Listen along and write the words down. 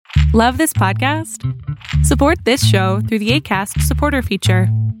Love this podcast? Support this show through the Acast supporter feature.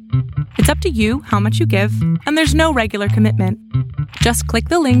 It's up to you how much you give, and there's no regular commitment. Just click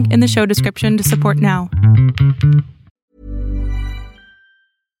the link in the show description to support now.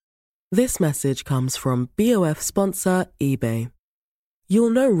 This message comes from BOF sponsor eBay. You'll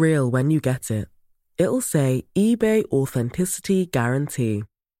know real when you get it. It'll say eBay Authenticity Guarantee.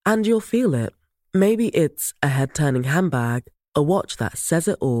 And you'll feel it. Maybe it's a head-turning handbag, a watch that says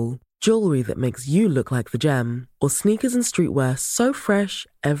it all, jewelry that makes you look like the gem, or sneakers and streetwear so fresh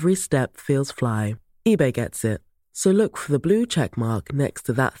every step feels fly. eBay gets it. So look for the blue check mark next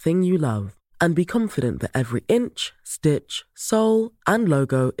to that thing you love and be confident that every inch, stitch, sole, and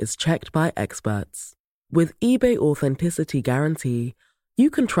logo is checked by experts. With eBay Authenticity Guarantee, you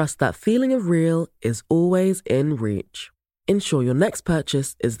can trust that feeling of real is always in reach. Ensure your next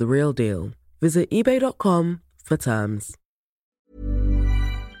purchase is the real deal. Visit ebay.com for terms.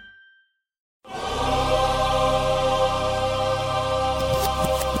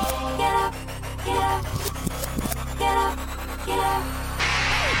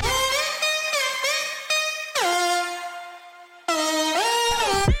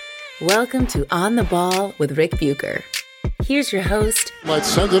 Welcome to On the Ball with Rick Bucher. Here's your host. Let's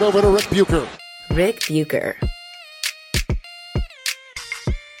send it over to Rick Bucher. Rick Bucher.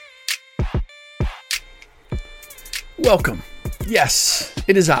 Welcome. Yes,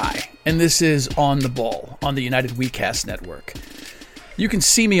 it is I, and this is On the Ball on the United WeCast Network. You can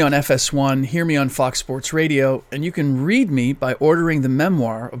see me on FS1, hear me on Fox Sports Radio, and you can read me by ordering the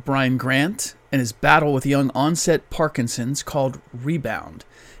memoir of Brian Grant and his battle with young onset Parkinson's called Rebound.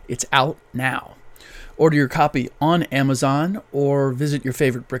 It's out now. Order your copy on Amazon or visit your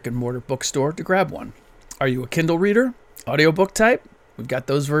favorite brick and mortar bookstore to grab one. Are you a Kindle reader? Audiobook type? We've got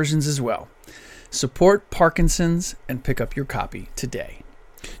those versions as well. Support Parkinson's and pick up your copy today.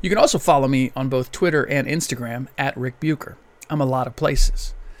 You can also follow me on both Twitter and Instagram at Rick Bucher. I'm a lot of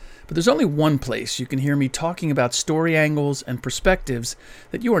places. But there's only one place you can hear me talking about story angles and perspectives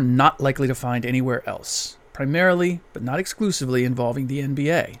that you are not likely to find anywhere else. Primarily, but not exclusively, involving the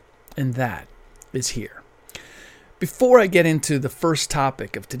NBA. And that is here. Before I get into the first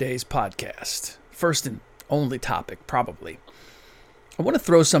topic of today's podcast, first and only topic probably, I want to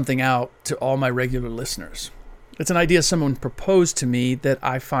throw something out to all my regular listeners. It's an idea someone proposed to me that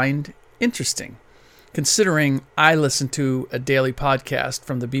I find interesting, considering I listen to a daily podcast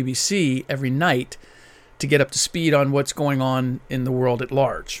from the BBC every night to get up to speed on what's going on in the world at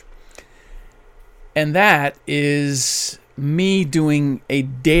large. And that is me doing a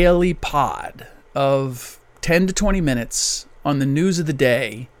daily pod of 10 to 20 minutes on the news of the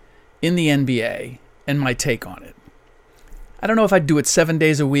day in the NBA and my take on it. I don't know if I'd do it 7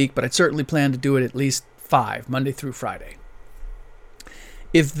 days a week, but I'd certainly plan to do it at least 5, Monday through Friday.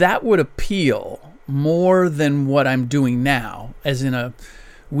 If that would appeal more than what I'm doing now, as in a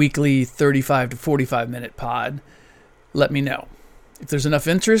weekly 35 to 45 minute pod, let me know. If there's enough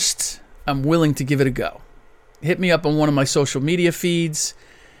interest, I'm willing to give it a go. Hit me up on one of my social media feeds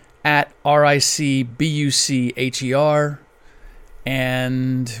at RICBUCHER,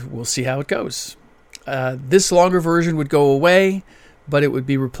 and we'll see how it goes. This longer version would go away, but it would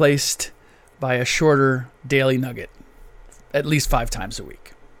be replaced by a shorter daily nugget, at least 5 times a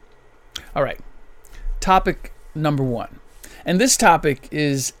week. All right, topic number 1. And this topic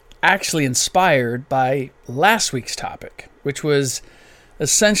is actually inspired by last week's topic, which was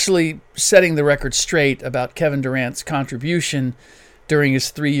essentially setting the record straight about Kevin Durant's contribution during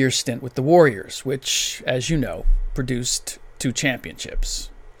his 3-year stint with the Warriors, which, as you know, produced 2 championships.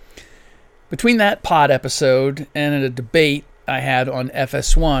 Between that pod episode and a debate I had on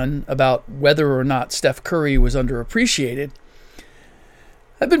FS1 about whether or not Steph Curry was underappreciated,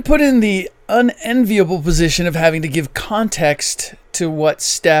 I've been put in the unenviable position of having to give context to what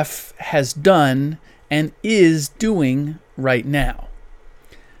Steph has done and is doing right now.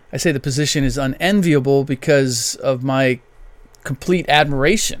 I say the position is unenviable because of my complete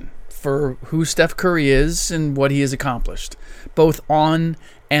admiration for who Steph Curry is and what he has accomplished, both on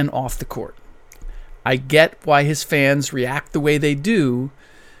and off the court. I get why his fans react the way they do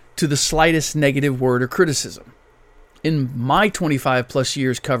to the slightest negative word or criticism. In my 25 plus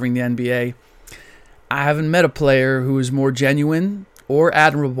years covering the NBA, I haven't met a player who is more genuine or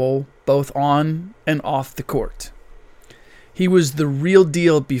admirable both on and off the court. He was the real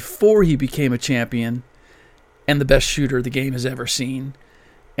deal before he became a champion and the best shooter the game has ever seen.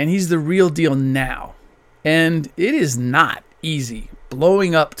 And he's the real deal now. And it is not easy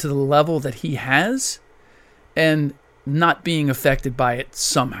blowing up to the level that he has and not being affected by it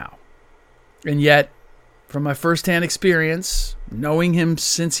somehow. And yet, from my firsthand experience, knowing him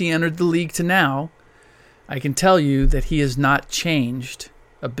since he entered the league to now, I can tell you that he has not changed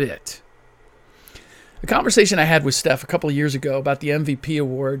a bit. A conversation I had with Steph a couple of years ago about the MVP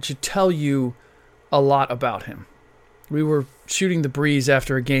award should tell you a lot about him. We were shooting the breeze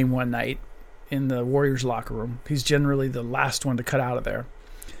after a game one night in the Warriors locker room. He's generally the last one to cut out of there.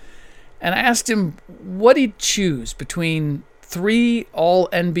 And I asked him what he'd choose between 3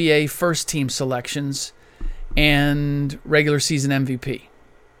 All-NBA first-team selections and regular season MVP.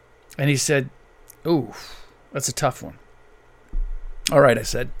 And he said, "Ooh, that's a tough one." "All right," I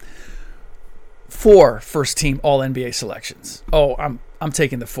said. 4 first-team All-NBA selections. "Oh, I'm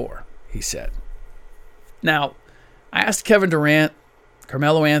taking the 4, he said. Now, I asked Kevin Durant,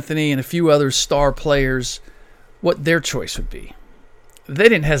 Carmelo Anthony, and a few other star players what their choice would be. They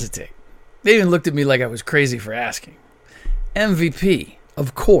didn't hesitate. They even looked at me like I was crazy for asking. "MVP,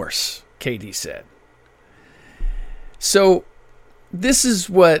 of course," KD said. So this is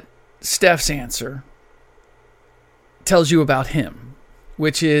what Steph's answer tells you about him,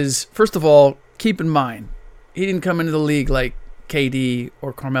 which is, first of all, keep in mind, he didn't come into the league like KD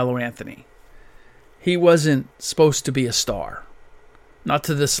or Carmelo Anthony. He wasn't supposed to be a star. Not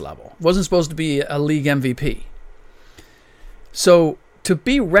to this level. Wasn't supposed to be a league MVP. So to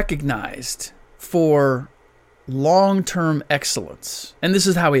be recognized for long-term excellence, and this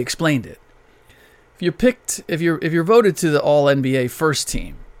is how he explained it. If you're voted to the All-NBA first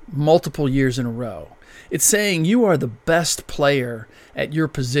team multiple years in a row, it's saying you are the best player at your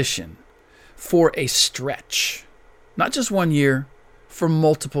position for a stretch. Not just 1 year, for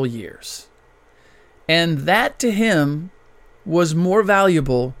multiple years. And that to him was more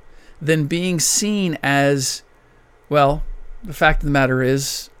valuable than being seen as, well, the fact of the matter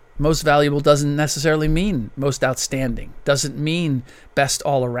is, most valuable doesn't necessarily mean most outstanding, doesn't mean best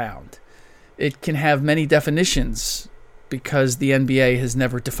all around. It can have many definitions because the NBA has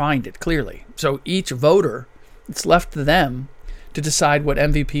never defined it clearly. So each voter, it's left to them to decide what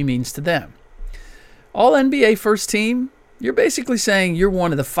MVP means to them. All NBA first team, you're basically saying you're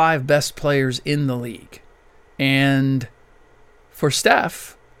one of the 5 best players in the league. And for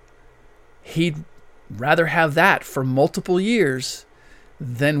Steph, he'd rather have that for multiple years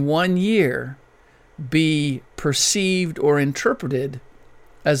than 1 year be perceived or interpreted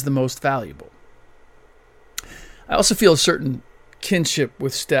as the most valuable. I also feel a certain kinship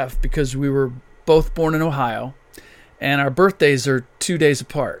with Steph because we were both born in Ohio and our birthdays are 2 days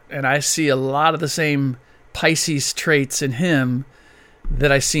apart. And I see a lot of the same Pisces traits in him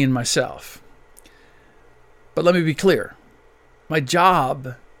that I see in myself. But let me be clear. My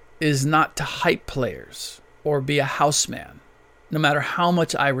job is not to hype players or be a house man, no matter how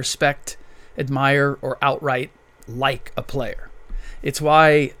much I respect, admire, or outright like a player. It's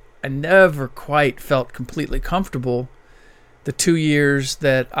why I never quite felt completely comfortable the 2 years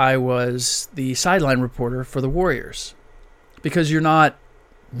that I was the sideline reporter for the Warriors. Because you're not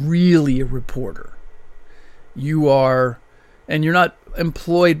really a reporter. You are, and you're not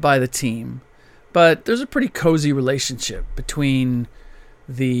employed by the team, but there's a pretty cozy relationship between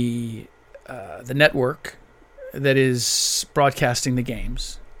the network that is broadcasting the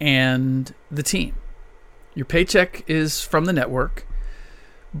games and the team. Your paycheck is from the network,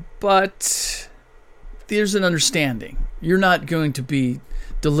 but there's an understanding. You're not going to be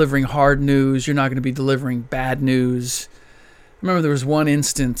delivering hard news. You're not going to be delivering bad news. I remember there was one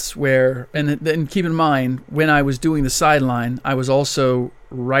instance where, and keep in mind, when I was doing the sideline, I was also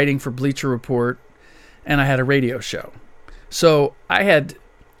writing for Bleacher Report, and I had a radio show. So I had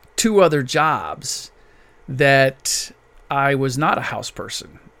 2 other jobs that I was not a house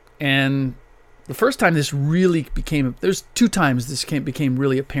person. And the first time this really became, there's 2 times this became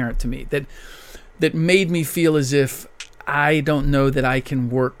really apparent to me that made me feel as if I don't know that I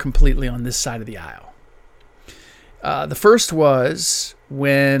can work completely on this side of the aisle. The first was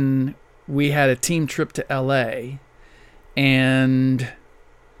when we had a team trip to LA, and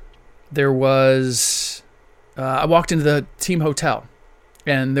there was, I walked into the team hotel,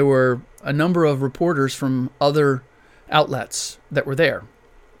 and there were a number of reporters from other outlets that were there.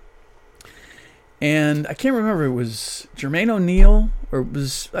 And I can't remember, it was Jermaine O'Neal, or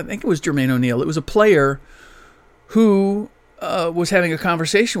I think it was Jermaine O'Neal. It was a player who was having a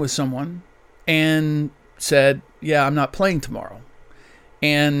conversation with someone and said, "Yeah, I'm not playing tomorrow."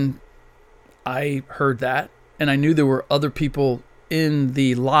 And I heard that, and I knew there were other people in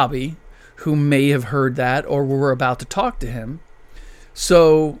the lobby who may have heard that or were about to talk to him.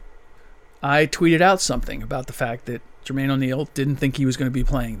 So I tweeted out something about the fact that Jermaine O'Neal didn't think he was going to be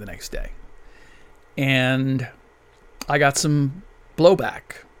playing the next day. And I got some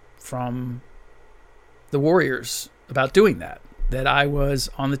blowback from the Warriors about doing that. that I was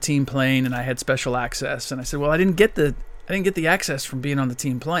on the team plane and I had special access. And I said, well, I didn't get the access from being on the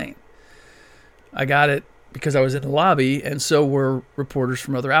team plane. I got it because I was in the lobby, and so were reporters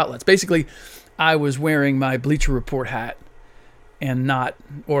from other outlets. Basically, I was wearing my Bleacher Report hat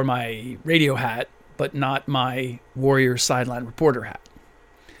or my radio hat, but not my Warriors sideline reporter hat.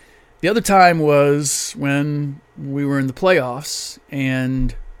 The other time was when we were in the playoffs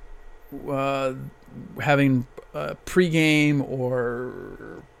and having a pregame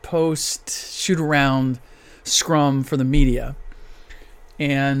or post shoot-around scrum for the media.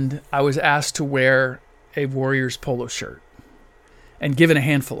 And I was asked to wear a Warriors polo shirt and given a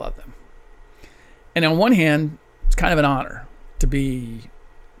handful of them. And on one hand, it's kind of an honor to be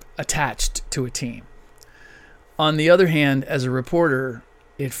attached to a team. On the other hand, as a reporter,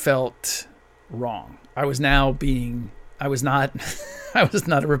 it felt wrong. I was not a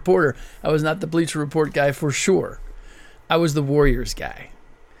reporter. I was not the Bleacher Report guy for sure. I was the Warriors guy.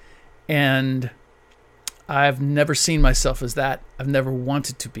 And I've never seen myself as that. I've never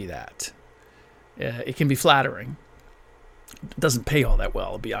wanted to be that. It can be flattering. It doesn't pay all that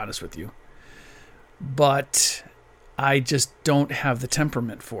well, I'll be honest with you. But I just don't have the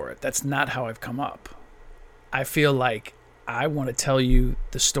temperament for it. That's not how I've come up. I feel like I want to tell you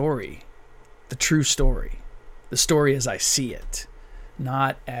the story, the true story, the story as I see it,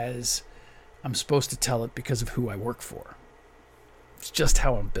 not as I'm supposed to tell it because of who I work for. It's just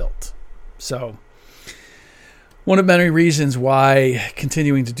how I'm built. So one of many reasons why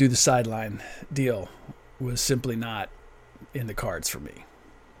continuing to do the sideline deal was simply not in the cards for me.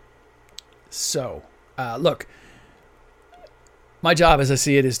 So, look, my job as I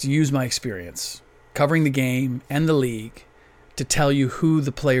see it is to use my experience covering the game and the league to tell you who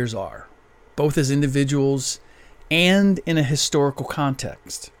the players are, both as individuals and in a historical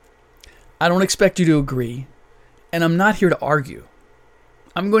context. I don't expect you to agree, and I'm not here to argue.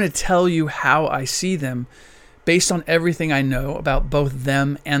 I'm going to tell you how I see them based on everything I know about both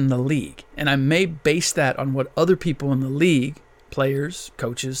them and the league. And I may base that on what other people in the league, players,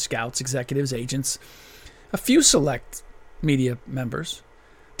 coaches, scouts, executives, agents, a few select media members,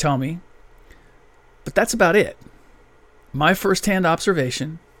 tell me. But that's about it. My firsthand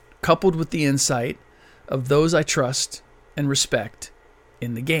observation, coupled with the insight of those I trust and respect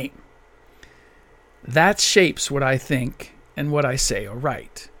in the game. That shapes what I think and what I say are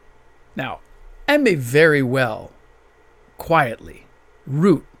right. Now, I may very well, quietly,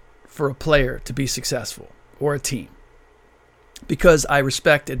 root for a player to be successful, or a team, because I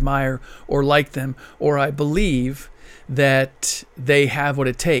respect, admire, or like them, or I believe that they have what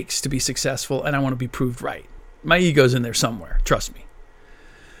it takes to be successful, and I want to be proved right. My ego's in there somewhere, trust me.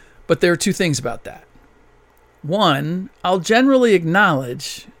 But there are two things about that. One, I'll generally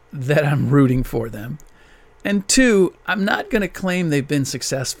acknowledge that I'm rooting for them. And two, I'm not going to claim they've been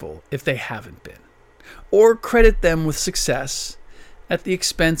successful if they haven't been, or credit them with success at the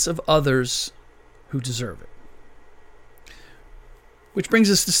expense of others who deserve it. Which brings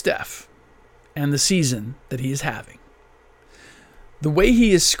us to Steph and the season that he is having. The way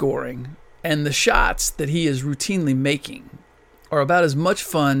he is scoring and the shots that he is routinely making are about as much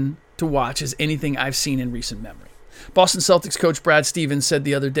fun to watch as anything I've seen in recent memory. Boston Celtics coach Brad Stevens said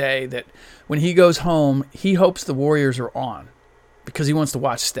the other day that when he goes home, he hopes the Warriors are on because he wants to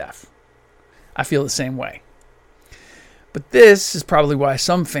watch Steph. I feel the same way. But this is probably why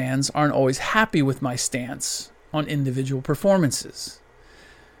some fans aren't always happy with my stance on individual performances.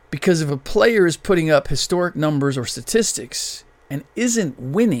 Because if a player is putting up historic numbers or statistics and isn't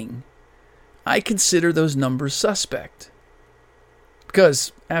winning, I consider those numbers suspect.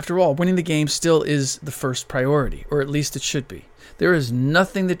 Because, after all, winning the game still is the first priority, or at least it should be. There is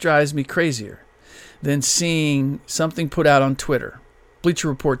nothing that drives me crazier than seeing something put out on Twitter. Bleacher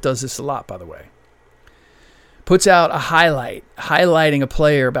Report does this a lot, by the way. Puts out a highlight, highlighting a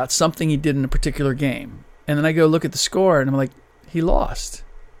player about something he did in a particular game. And then I go look at the score, and I'm like, he lost.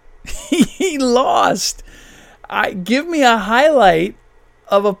 He lost. Give me a highlight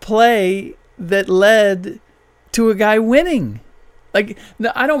of a play that led to a guy winning. Like,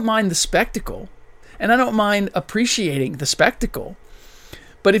 I don't mind the spectacle, and I don't mind appreciating the spectacle.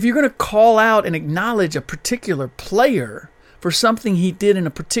 But if you're going to call out and acknowledge a particular player for something he did in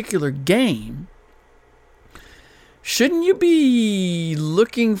a particular game, shouldn't you be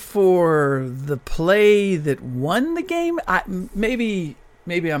looking for the play that won the game? Maybe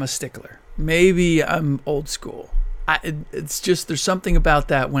I'm a stickler. Maybe I'm old school. It's just there's something about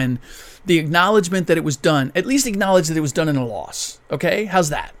that when the acknowledgement that it was done, at least acknowledge that it was done in a loss. Okay? How's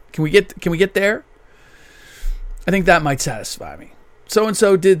that? Can we get there? I think that might satisfy me.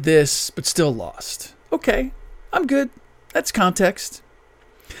 So-and-so did this, but still lost. Okay, I'm good. that's context.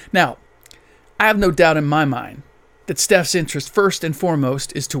 Now, I have no doubt in my mind that Steph's interest first and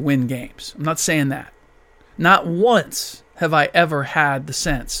foremost is to win games. I'm not saying that. Not once have I ever had the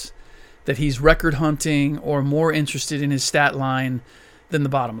sense that he's record hunting or more interested in his stat line than the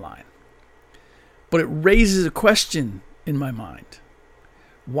bottom line. But it raises a question in my mind.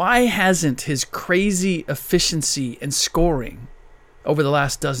 Why hasn't his crazy efficiency and scoring over the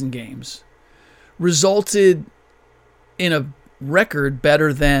last dozen games resulted in a record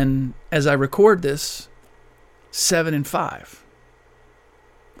better than, as I record this, 7-5?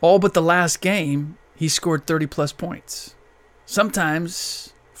 All but the last game, he scored 30-plus points.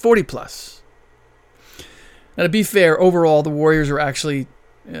 Sometimes 40-plus. Now, to be fair, overall, the Warriors are actually,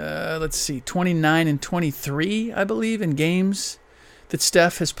 29-23, I believe, in games that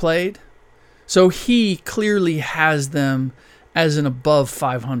Steph has played. So he clearly has them as an above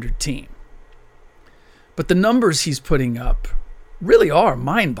 500 team. But the numbers he's putting up really are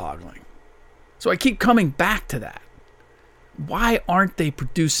mind-boggling. So I keep coming back to that. Why aren't they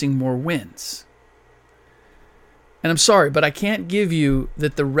producing more wins? And I'm sorry, but I can't give you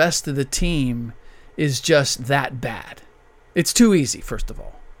that the rest of the team is just that bad. It's too easy, first of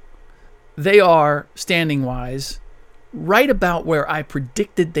all. They are, standing-wise, right about where I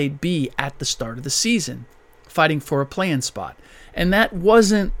predicted they'd be at the start of the season, fighting for a play-in spot. And that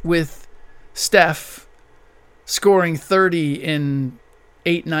wasn't with Steph scoring 30 in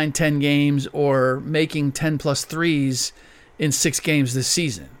 8, 9, 10 games or making 10-plus threes in 6 games this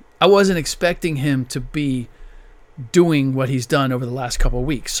season. I wasn't expecting him to be doing what he's done over the last couple of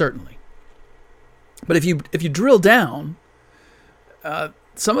weeks, certainly. But if you drill down,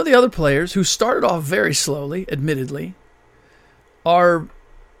 some of the other players who started off very slowly, admittedly,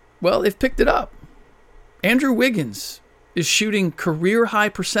 they've picked it up. Andrew Wiggins is shooting career-high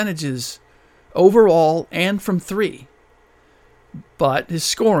percentages overall and from 3. But his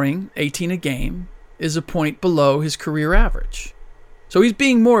scoring, 18 a game, is a point below his career average. So he's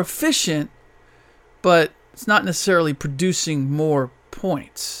being more efficient, but it's not necessarily producing more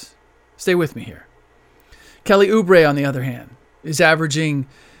points. Stay with me here. Kelly Oubre, on the other hand, is averaging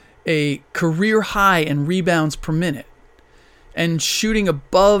a career high in rebounds per minute and shooting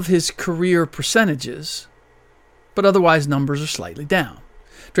above his career percentages, but otherwise numbers are slightly down.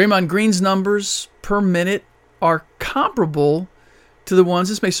 Draymond Green's numbers per minute are comparable to the ones,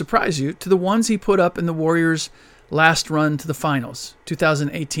 this may surprise you, to the ones he put up in the Warriors' last run to the finals,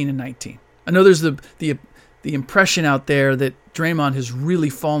 2018 and 19. I know there's the impression out there that Draymond has really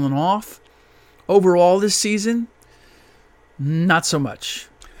fallen off. Overall this season, not so much.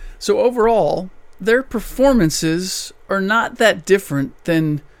 So overall, their performances are not that different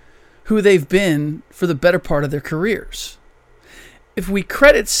than who they've been for the better part of their careers. If we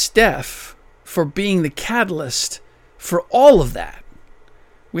credit Steph for being the catalyst for all of that,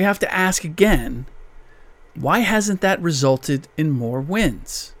 we have to ask again, why hasn't that resulted in more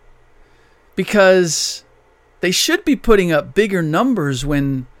wins? Because they should be putting up bigger numbers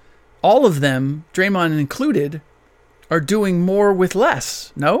when all of them, Draymond included, are doing more with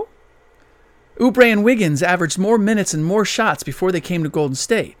less, no? Oubre and Wiggins averaged more minutes and more shots before they came to Golden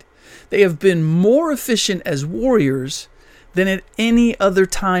State. They have been more efficient as Warriors than at any other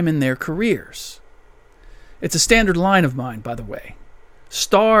time in their careers. It's a standard line of mine, by the way.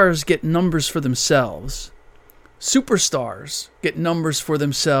 Stars get numbers for themselves. Superstars get numbers for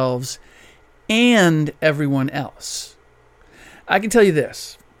themselves and everyone else. I can tell you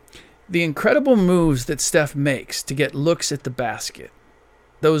this. The incredible moves that Steph makes to get looks at the basket,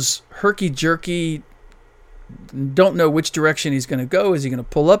 those herky-jerky, don't know which direction he's going to go. Is he going to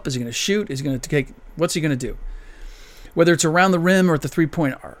pull up? Is he going to shoot? Is he going to take? What's he going to do? Whether it's around the rim or at the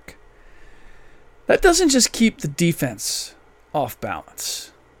three-point arc. That doesn't just keep the defense off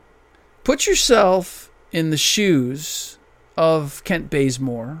balance. Put yourself in the shoes of Kent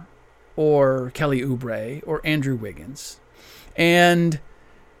Bazemore or Kelly Oubre or Andrew Wiggins, and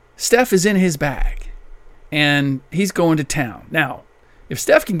Steph is in his bag, and he's going to town. Now, if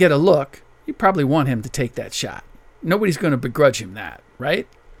Steph can get a look, you probably want him to take that shot. Nobody's going to begrudge him that, right?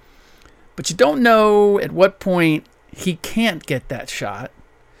 But you don't know at what point he can't get that shot,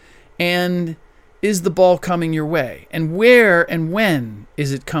 and is the ball coming your way? And where and when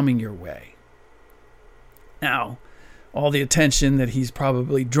is it coming your way? Now, all the attention that he's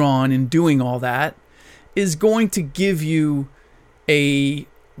probably drawn in doing all that is going to give you a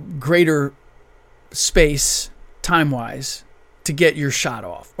greater space, time-wise, to get your shot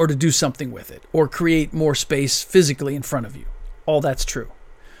off or to do something with it or create more space physically in front of you. All that's true.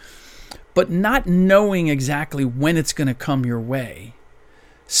 But not knowing exactly when it's going to come your way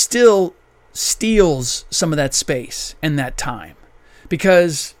still steals some of that space and that time.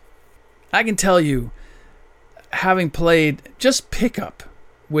 Because I can tell you, having played just pickup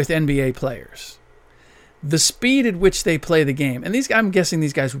with NBA players, the speed at which they play the game, and I'm guessing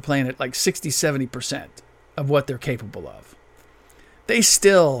these guys were playing at like 60-70% of what they're capable of.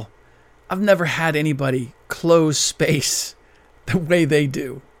 I've never had anybody close space the way they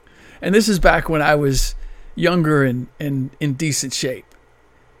do. And this is back when I was younger and in decent shape.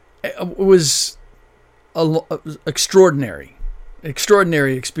 It was an extraordinary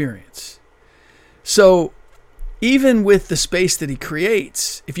experience. So even with the space that he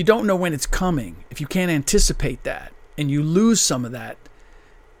creates, if you don't know when it's coming, if you can't anticipate that, and you lose some of that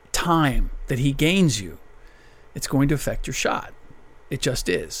time that he gains you, it's going to affect your shot. It just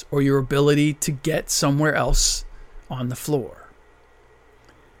is. Or your ability to get somewhere else on the floor.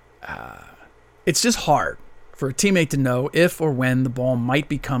 It's just hard for a teammate to know if or when the ball might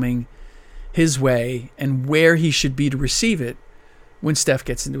be coming his way and where he should be to receive it when Steph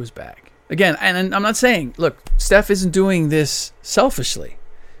gets into his bag. Again, and I'm not saying, look, Steph isn't doing this selfishly.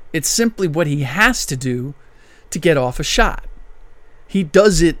 It's simply what he has to do to get off a shot. He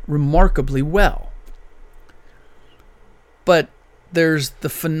does it remarkably well. But there's the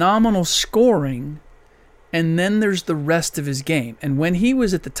phenomenal scoring, and then there's the rest of his game. And when he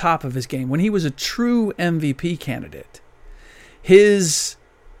was at the top of his game, when he was a true MVP candidate, his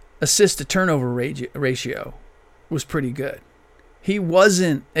assist-to-turnover ratio was pretty good.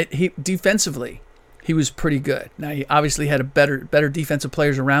 Defensively, he was pretty good. Now, he obviously had better defensive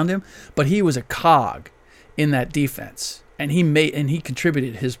players around him, but he was a cog in that defense, and he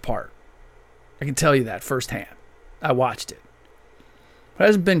contributed his part. I can tell you that firsthand. I watched it. But it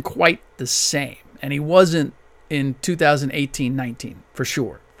hasn't been quite the same, and he wasn't in 2018-19 for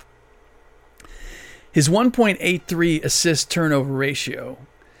sure. His 1.83 assist-turnover ratio,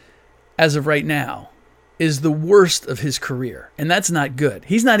 as of right now, is the worst of his career, and that's not good.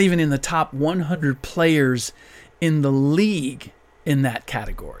 He's not even in the top 100 players in the league in that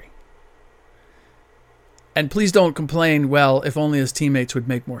category. And please don't complain, well, if only his teammates would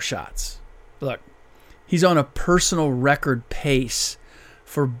make more shots. Look, he's on a personal record pace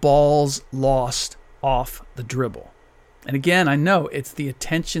for balls lost off the dribble. And again, I know it's the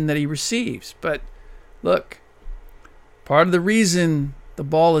attention that he receives, but look, part of the reason the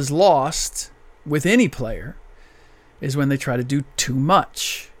ball is lost with any player is when they try to do too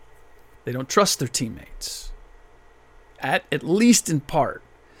much. They don't trust their teammates. At least in part.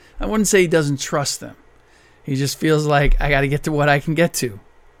 I wouldn't say he doesn't trust them. He just feels like, I got to get to what I can get to.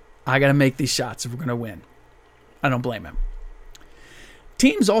 I got to make these shots if we're going to win. I don't blame him.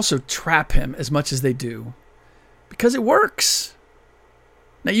 Teams also trap him as much as they do because it works.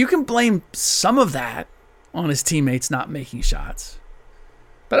 Now, you can blame some of that on his teammates not making shots.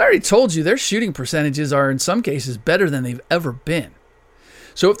 But I already told you their shooting percentages are in some cases better than they've ever been.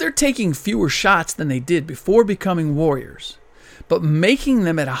 So if they're taking fewer shots than they did before becoming Warriors, but making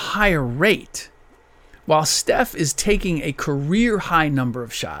them at a higher rate, while Steph is taking a career-high number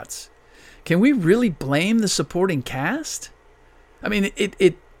of shots, can we really blame the supporting cast? I mean,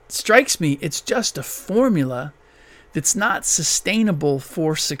 it strikes me it's just a formula that's not sustainable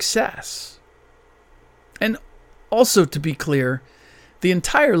for success. And also, to be clear, the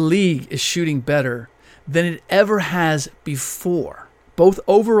entire league is shooting better than it ever has before, both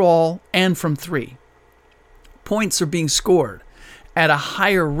overall and from three. Points are being scored at a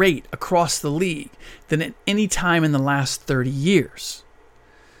higher rate across the league than at any time in the last 30 years.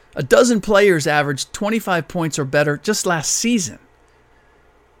 A dozen players averaged 25 points or better just last season.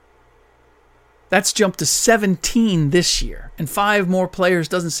 That's jumped to 17 this year, and 5 more players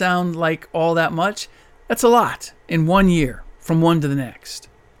doesn't sound like all that much. That's a lot in 1 year, from one to the next.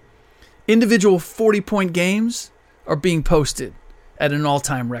 Individual 40-point games are being posted at an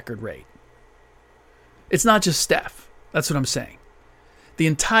all-time record rate. It's not just Steph. That's what I'm saying. The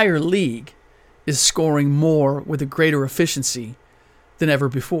entire league is scoring more with a greater efficiency than ever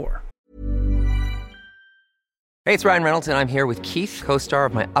before. Hey, it's Ryan Reynolds, and I'm here with Keith, co-star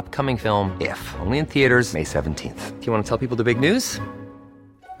of my upcoming film, If, only in theaters May 17th. Do you want to tell people the big news?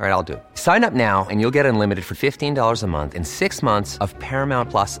 All right, I'll do it. Sign up now and you'll get unlimited for $15 a month and 6 months of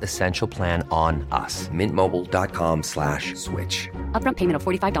Paramount Plus Essential Plan on us. MintMobile.com/switch. Upfront payment of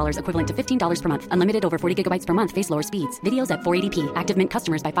 $45 equivalent to $15 per month. Unlimited over 40 gigabytes per month. Face lower speeds. Videos at 480p. Active Mint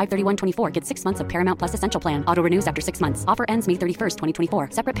customers by 531.24 get 6 months of Paramount Plus Essential Plan. Auto renews after 6 months. Offer ends May 31st, 2024.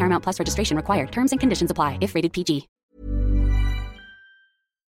 Separate Paramount Plus registration required. Terms and conditions apply if rated PG.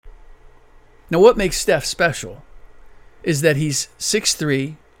 Now, what makes Steph special is that he's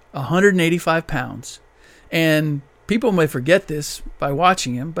 6'3", 185 pounds, and People may forget this by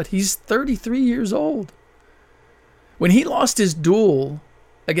watching him, but he's 33 years old. When he lost his duel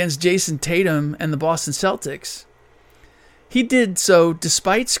against Jason Tatum and the Boston Celtics, he did so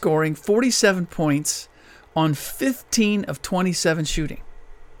despite scoring 47 points on 15 of 27 shooting.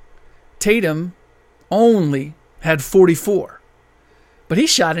 Tatum only had 44, but he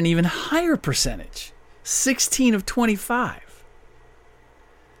shot an even higher percentage, 16 of 25.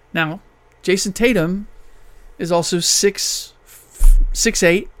 Now, Jason Tatum is also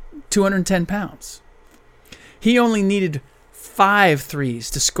 6'8", 210 pounds. He only needed 5 threes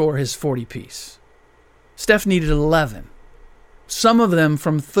to score his 40-piece. Steph needed 11, some of them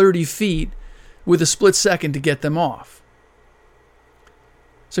from 30 feet with a split second to get them off.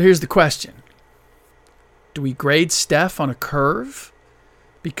 So here's the question. Do we grade Steph on a curve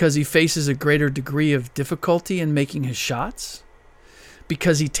because he faces a greater degree of difficulty in making his shots?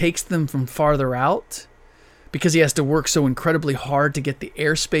 Because he takes them from farther out? Because he has to work so incredibly hard to get the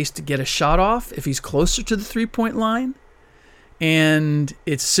airspace to get a shot off if he's closer to the three-point line? And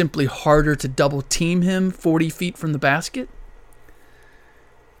it's simply harder to double team him 40 feet from the basket?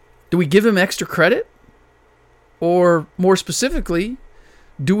 Do we give him extra credit? Or more specifically,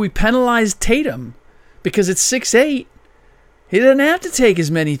 do we penalize Tatum because at 6'8", he doesn't have to take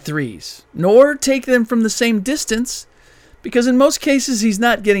as many threes, nor take them from the same distance, because in most cases he's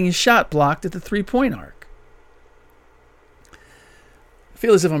not getting his shot blocked at the three-point arc? I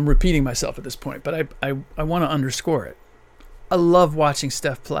feel as if I'm repeating myself at this point, but I want to underscore it. I love watching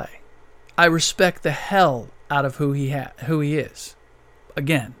Steph play. I respect the hell out of who he is.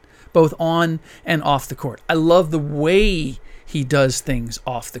 Again, both on and off the court. I love the way he does things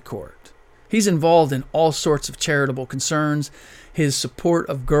off the court. He's involved in all sorts of charitable concerns, his support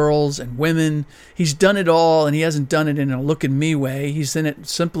of girls and women. He's done it all, and he hasn't done it in a look-at-me way. He's done it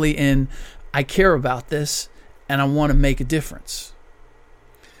simply in, I care about this, and I want to make a difference.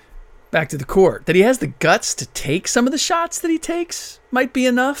 Back to the court. That he has the guts to take some of the shots that he takes might be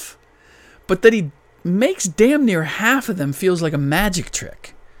enough, but that he makes damn near half of them feels like a magic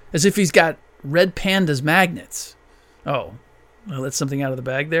trick, as if he's got red pandas magnets. Oh, I let something out of the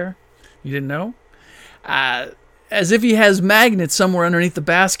bag there? You didn't know? As if he has magnets somewhere underneath the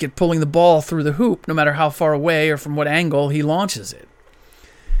basket pulling the ball through the hoop, no matter how far away or from what angle he launches it.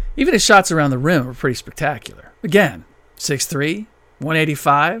 Even his shots around the rim are pretty spectacular. Again, 6'3",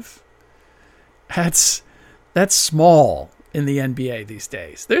 185. That's small in the NBA these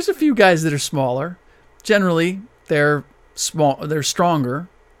days. There's a few guys that are smaller. Generally, they're stronger,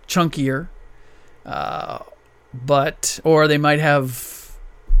 chunkier, or they might have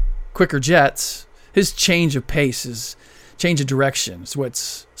quicker jets. His change of direction is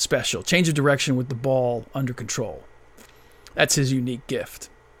what's special. Change of direction with the ball under control. That's his unique gift.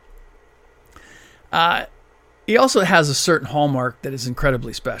 He also has a certain hallmark that is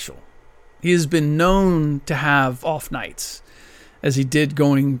incredibly special. He has been known to have off nights, as he did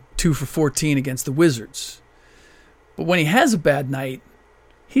going 2 for 14 against the Wizards. But when he has a bad night,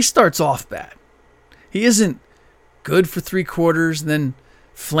 he starts off bad. He isn't good for 3 quarters and then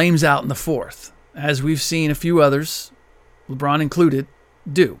flames out in the fourth, as we've seen a few others, LeBron included,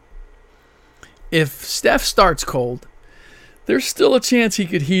 do. If Steph starts cold, there's still a chance he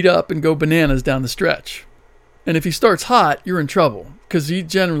could heat up and go bananas down the stretch. And if he starts hot, you're in trouble, because he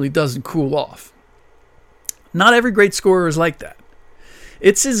generally doesn't cool off. Not every great scorer is like that.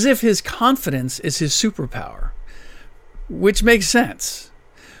 It's as if his confidence is his superpower, which makes sense.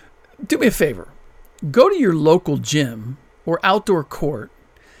 Do me a favor. Go to your local gym or outdoor court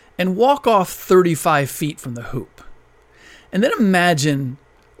and walk off 35 feet from the hoop. And then imagine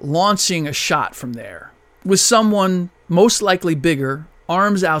launching a shot from there with someone most likely bigger,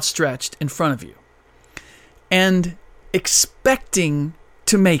 arms outstretched in front of you, and expecting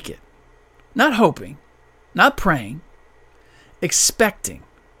to make it. Not hoping, not praying, expecting.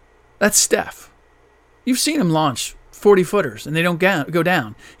 That's Steph. You've seen him launch 40-footers and they don't go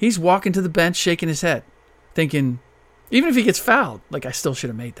down. He's walking to the bench shaking his head, thinking, even if he gets fouled, like, I still should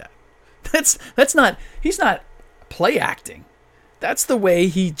have made that. He's not play acting. That's the way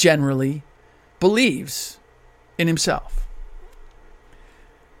he generally believes in himself.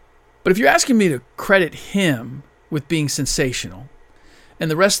 But if you're asking me to credit him with being sensational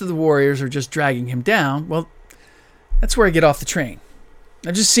and the rest of the Warriors are just dragging him down, well, that's where I get off the train.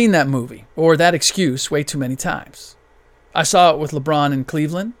 I've just seen that movie or that excuse way too many times. I saw it with LeBron in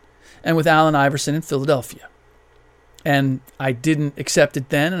Cleveland and with Allen Iverson in Philadelphia. And I didn't accept it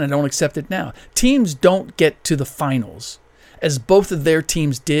then, and I don't accept it now. Teams don't get to the finals, as both of their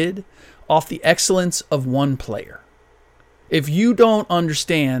teams did, off the excellence of one player. If you don't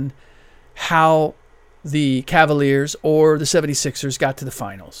understand how the Cavaliers or the 76ers got to the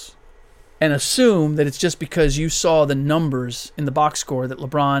finals and assume that it's just because you saw the numbers in the box score that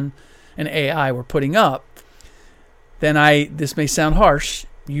LeBron and AI were putting up, then this may sound harsh,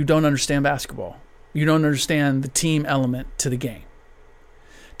 you don't understand basketball. You don't understand the team element to the game.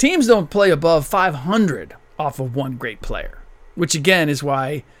 Teams don't play above 500 off of one great player, which again is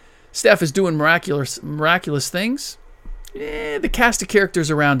why Steph is doing miraculous things. The cast of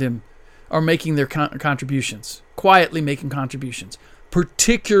characters around him are making their contributions, quietly making contributions,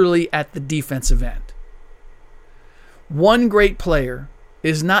 particularly at the defensive end. One great player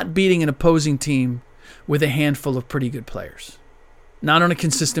is not beating an opposing team with a handful of pretty good players. Not on a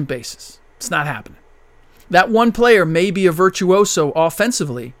consistent basis. It's not happening. That one player may be a virtuoso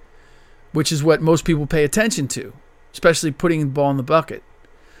offensively, which is what most people pay attention to, especially putting the ball in the bucket.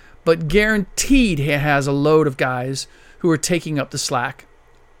 But guaranteed he has a load of guys who are taking up the slack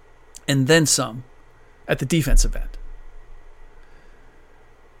and then some at the defensive end.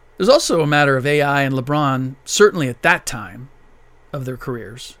 There's also a matter of AI and LeBron, certainly at that time of their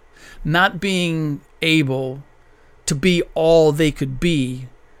careers, not being able to be all they could be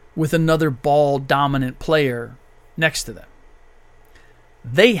with another ball-dominant player next to them.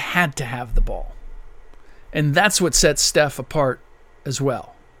 They had to have the ball. And that's what sets Steph apart as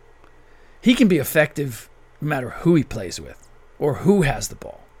well. He can be effective no matter who he plays with or who has the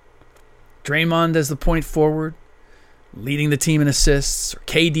ball. Draymond as the point forward, leading the team in assists, or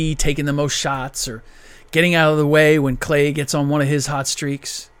KD taking the most shots, or getting out of the way when Klay gets on one of his hot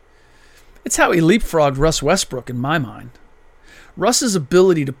streaks. It's how he leapfrogged Russ Westbrook in my mind. Russ's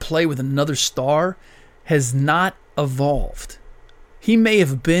ability to play with another star has not evolved. He may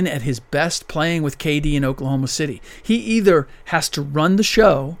have been at his best playing with KD in Oklahoma City. He either has to run the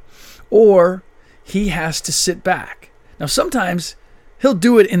show or he has to sit back. Now, sometimes he'll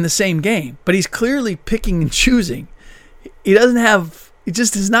do it in the same game, but he's clearly picking and choosing. He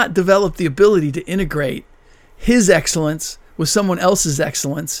just has not developed the ability to integrate his excellence with someone else's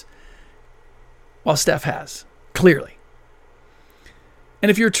excellence, while Steph has, clearly. And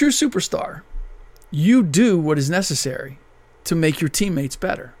if you're a true superstar, you do what is necessary to make your teammates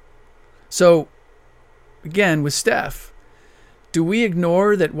better. So, again, with Steph, do we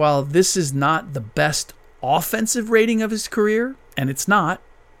ignore that while this is not the best offensive rating of his career, and it's not,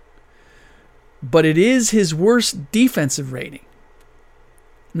 but it is his worst defensive rating,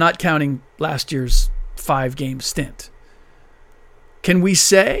 not counting last year's 5-game stint? Can we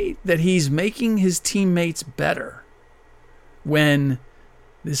say that he's making his teammates better when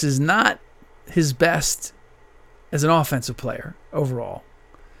this is not his best as an offensive player overall?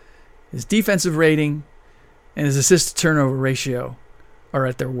 His defensive rating and his assist-to-turnover ratio are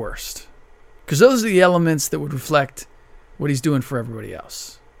at their worst. Because those are the elements that would reflect what he's doing for everybody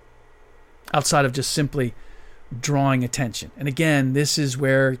else, outside of just simply drawing attention. And again, this is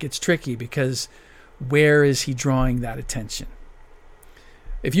where it gets tricky, because where is he drawing that attention?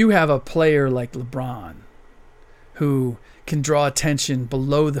 If you have a player like LeBron who can draw attention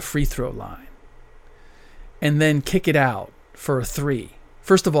below the free throw line and then kick it out for a three,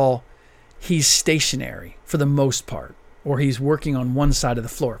 first of all, he's stationary for the most part, or he's working on one side of the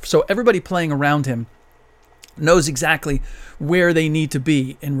floor. So everybody playing around him knows exactly where they need to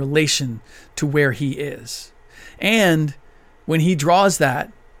be in relation to where he is. And when he draws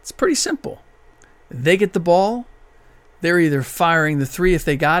that, it's pretty simple. They get the ball, they're either firing the three if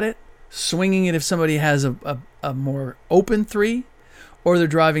they got it, swinging it if somebody has a more open three, or they're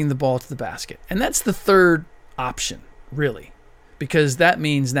driving the ball to the basket. And that's the third option, really, because that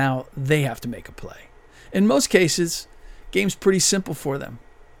means now they have to make a play. In most cases, game's pretty simple for them.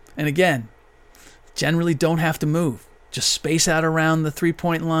 And again, generally don't have to move. Just space out around the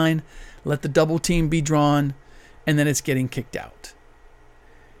three-point line, let the double team be drawn, and then it's getting kicked out.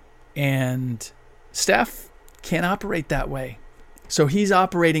 And Steph can't operate that way. So he's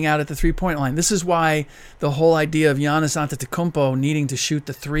operating out at the three-point line. This is why the whole idea of Giannis Antetokounmpo needing to shoot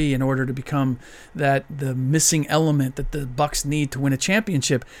the three in order to become the missing element that the Bucks need to win a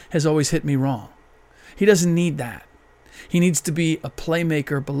championship has always hit me wrong. He doesn't need that. He needs to be a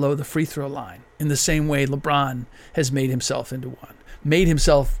playmaker below the free throw line in the same way LeBron has made himself into one. Made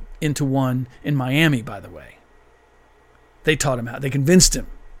himself into one in Miami, by the way. They taught him how. They convinced him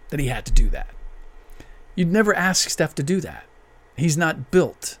that he had to do that. You'd never ask Steph to do that. He's not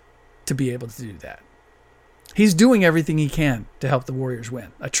built to be able to do that. He's doing everything he can to help the Warriors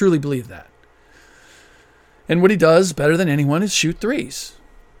win. I truly believe that. And what he does better than anyone is shoot threes.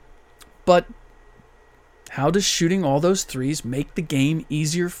 But how does shooting all those threes make the game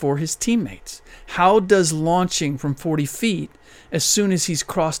easier for his teammates? How does launching from 40 feet as soon as he's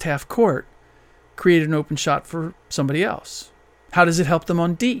crossed half court create an open shot for somebody else? How does it help them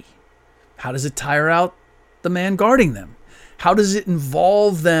on D? How does it tire out the man guarding them? How does it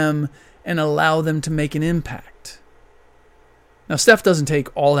involve them and allow them to make an impact? Now, Steph doesn't take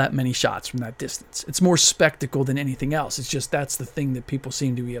all that many shots from that distance. It's more spectacle than anything else. It's just that's the thing that people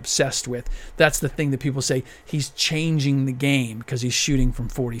seem to be obsessed with. That's the thing that people say he's changing the game because he's shooting from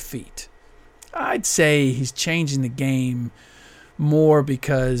 40 feet. I'd say he's changing the game more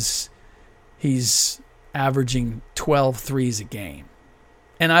because he's averaging 12 threes a game.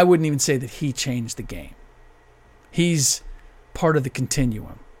 And I wouldn't even say that he changed the game. He's part of the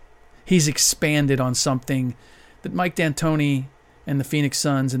continuum. He's expanded on something that Mike D'Antoni and the Phoenix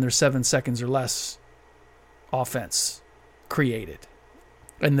Suns in their 7 seconds or less offense created.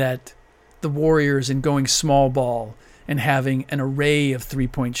 And that the Warriors, in going small ball and having an array of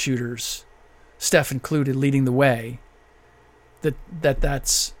three-point shooters, Steph included, leading the way,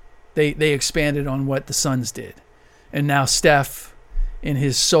 they expanded on what the Suns did. And now Steph, in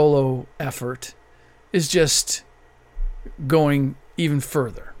his solo effort, is just going even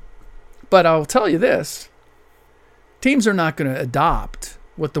further. But I'll tell you this. Teams are not going to adopt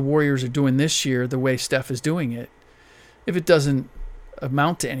what the Warriors are doing this year the way Steph is doing it if it doesn't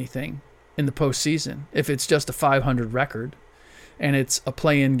amount to anything in the postseason. If it's just a 500 record and it's a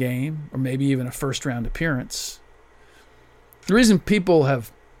play-in game or maybe even a first-round appearance. The reason people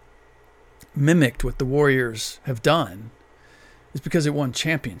have mimicked what the Warriors have done is because it won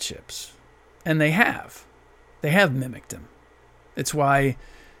championships. And they have. They have mimicked him. It's why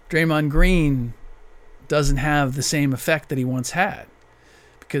Draymond Green doesn't have the same effect that he once had,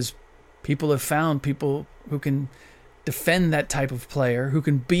 because people have found people who can defend that type of player, who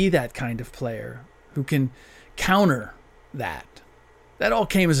can be that kind of player, who can counter that. That all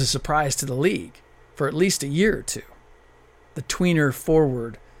came as a surprise to the league for at least a year or two. The tweener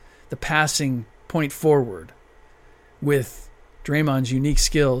forward, the passing point forward, with Draymond's unique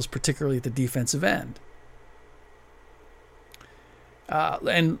skills, particularly at the defensive end.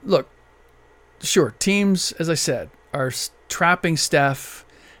 And look, sure, teams, as I said, are trapping Steph,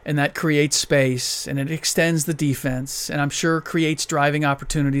 and that creates space, and it extends the defense, and I'm sure creates driving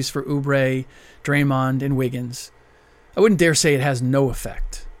opportunities for Oubre, Draymond, and Wiggins. I wouldn't dare say it has no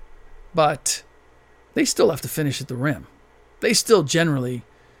effect, but they still have to finish at the rim. They still generally,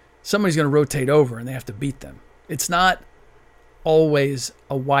 somebody's going to rotate over, and they have to beat them. It's not always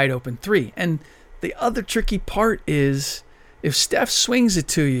a wide open three. And the other tricky part is if Steph swings it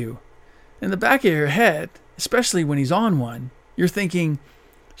to you, in the back of your head, especially when he's on one, you're thinking,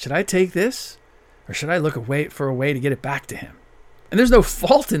 should I take this? Or should I look for a way to get it back to him? And there's no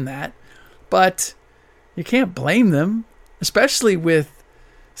fault in that, but you can't blame them, especially with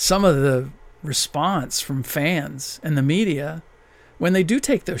some of the response from fans and the media when they do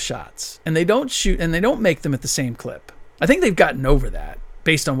take those shots and they don't shoot and they don't make them at the same clip. I think they've gotten over that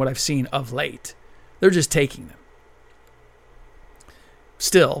based on what I've seen of late. They're just taking them.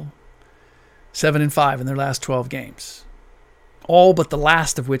 Still, 7-5 in their last 12 games. All but the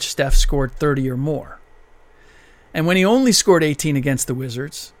last of which Steph scored 30 or more. And when he only scored 18 against the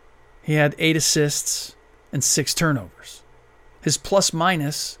Wizards, he had 8 assists and 6 turnovers. His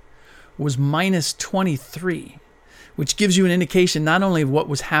plus-minus was minus 23, which gives you an indication not only of what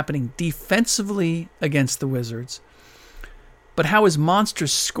was happening defensively against the Wizards, but how his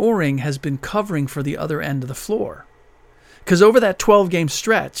monstrous scoring has been covering for the other end of the floor. Because over that 12-game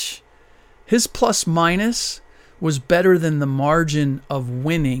stretch, his plus-minus was better than the margin of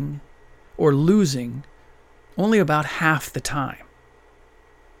winning or losing only about half the time.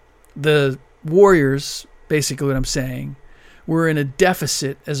 The Warriors, basically what I'm saying, were in a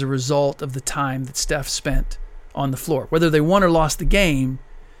deficit as a result of the time that Steph spent on the floor. Whether they won or lost the game,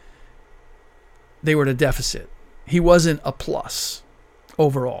 they were at a deficit. He wasn't a plus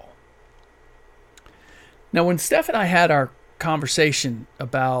overall. Now, when Steph and I had our conversation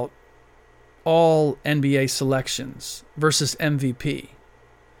about all NBA selections versus MVP,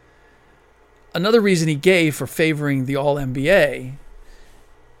 another reason he gave for favoring the All-NBA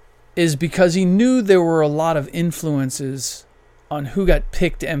is because he knew there were a lot of influences on who got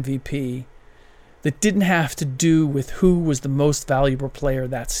picked MVP that didn't have to do with who was the most valuable player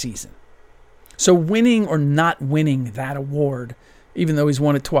that season. So winning or not winning that award, even though he's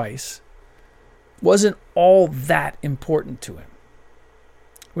won it twice, wasn't all that important to him.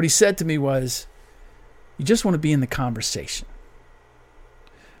 What he said to me was, you just want to be in the conversation.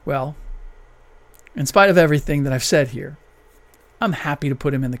 Well, in spite of everything that I've said here, I'm happy to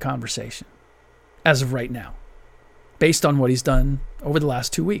put him in the conversation as of right now, based on what he's done over the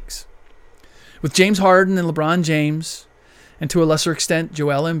last 2 weeks. With James Harden and LeBron James and to a lesser extent,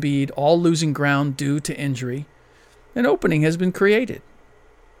 Joel Embiid, all losing ground due to injury, an opening has been created.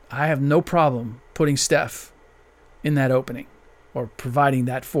 I have no problem putting Steph in that opening or providing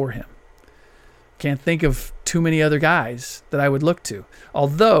that for him. Can't think of too many other guys that I would look to.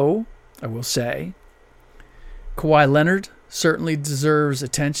 Although, I will say, Kawhi Leonard certainly deserves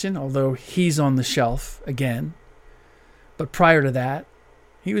attention, although he's on the shelf again. But prior to that,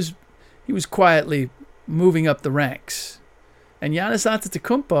 he was quietly moving up the ranks. And Giannis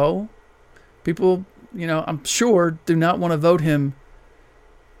Antetokounmpo, people, I'm sure do not want to vote him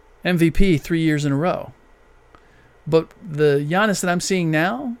MVP 3 years in a row. But the Giannis that I'm seeing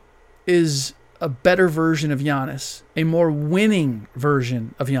now is a better version of Giannis, a more winning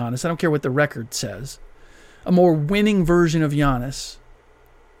version of Giannis. I don't care what the record says. A more winning version of Giannis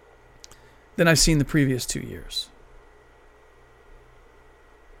than I've seen the previous 2 years.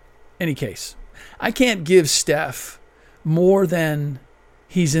 Any case, I can't give Steph more than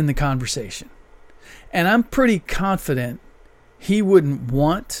he's in the conversation. And I'm pretty confident he wouldn't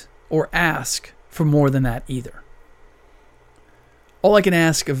want or ask for more than that either. All I can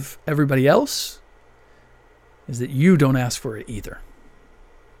ask of everybody else is that you don't ask for it either.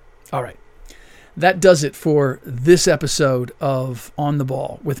 All right. That does it for this episode of On the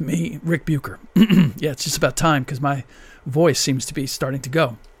Ball with me, Rick Bucher. Yeah, it's just about time because my voice seems to be starting to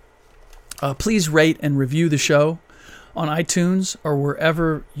go. Please rate and review the show on iTunes or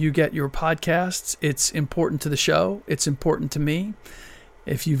wherever you get your podcasts. It's important to the show. It's important to me.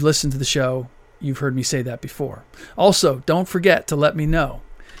 If you've listened to the show, you've heard me say that before. Also, don't forget to let me know.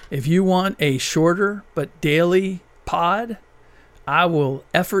 If you want a shorter but daily pod, I will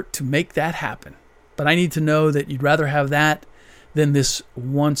effort to make that happen. But I need to know that you'd rather have that than this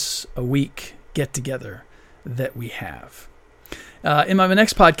once a week get together that we have. In my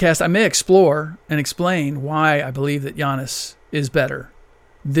next podcast, I may explore and explain why I believe that Giannis is better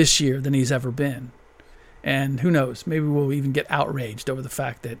this year than he's ever been. And who knows, maybe we'll even get outraged over the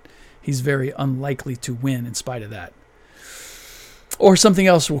fact that he's very unlikely to win in spite of that. Or something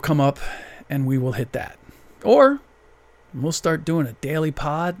else will come up and we will hit that. Or we'll start doing a daily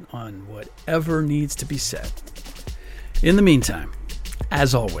pod on whatever needs to be said. In the meantime,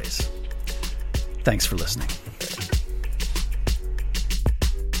 as always, thanks for listening.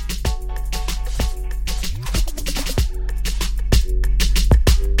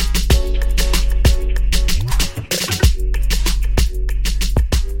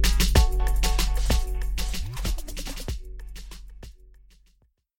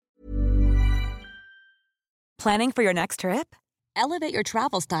 Planning for your next trip? Elevate your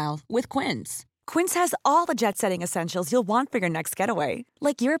travel style with Quince. Quince has all the jet-setting essentials you'll want for your next getaway,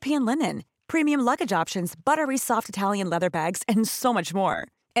 like European linen, premium luggage options, buttery soft Italian leather bags, and so much more.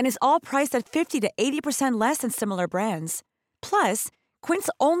 And is all priced at 50 to 80% less than similar brands. Plus, Quince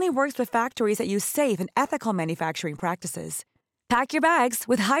only works with factories that use safe and ethical manufacturing practices. Pack your bags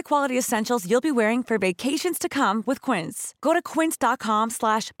with high-quality essentials you'll be wearing for vacations to come with Quince. Go to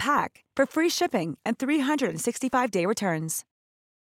quince.com/pack for free shipping and 365-day returns.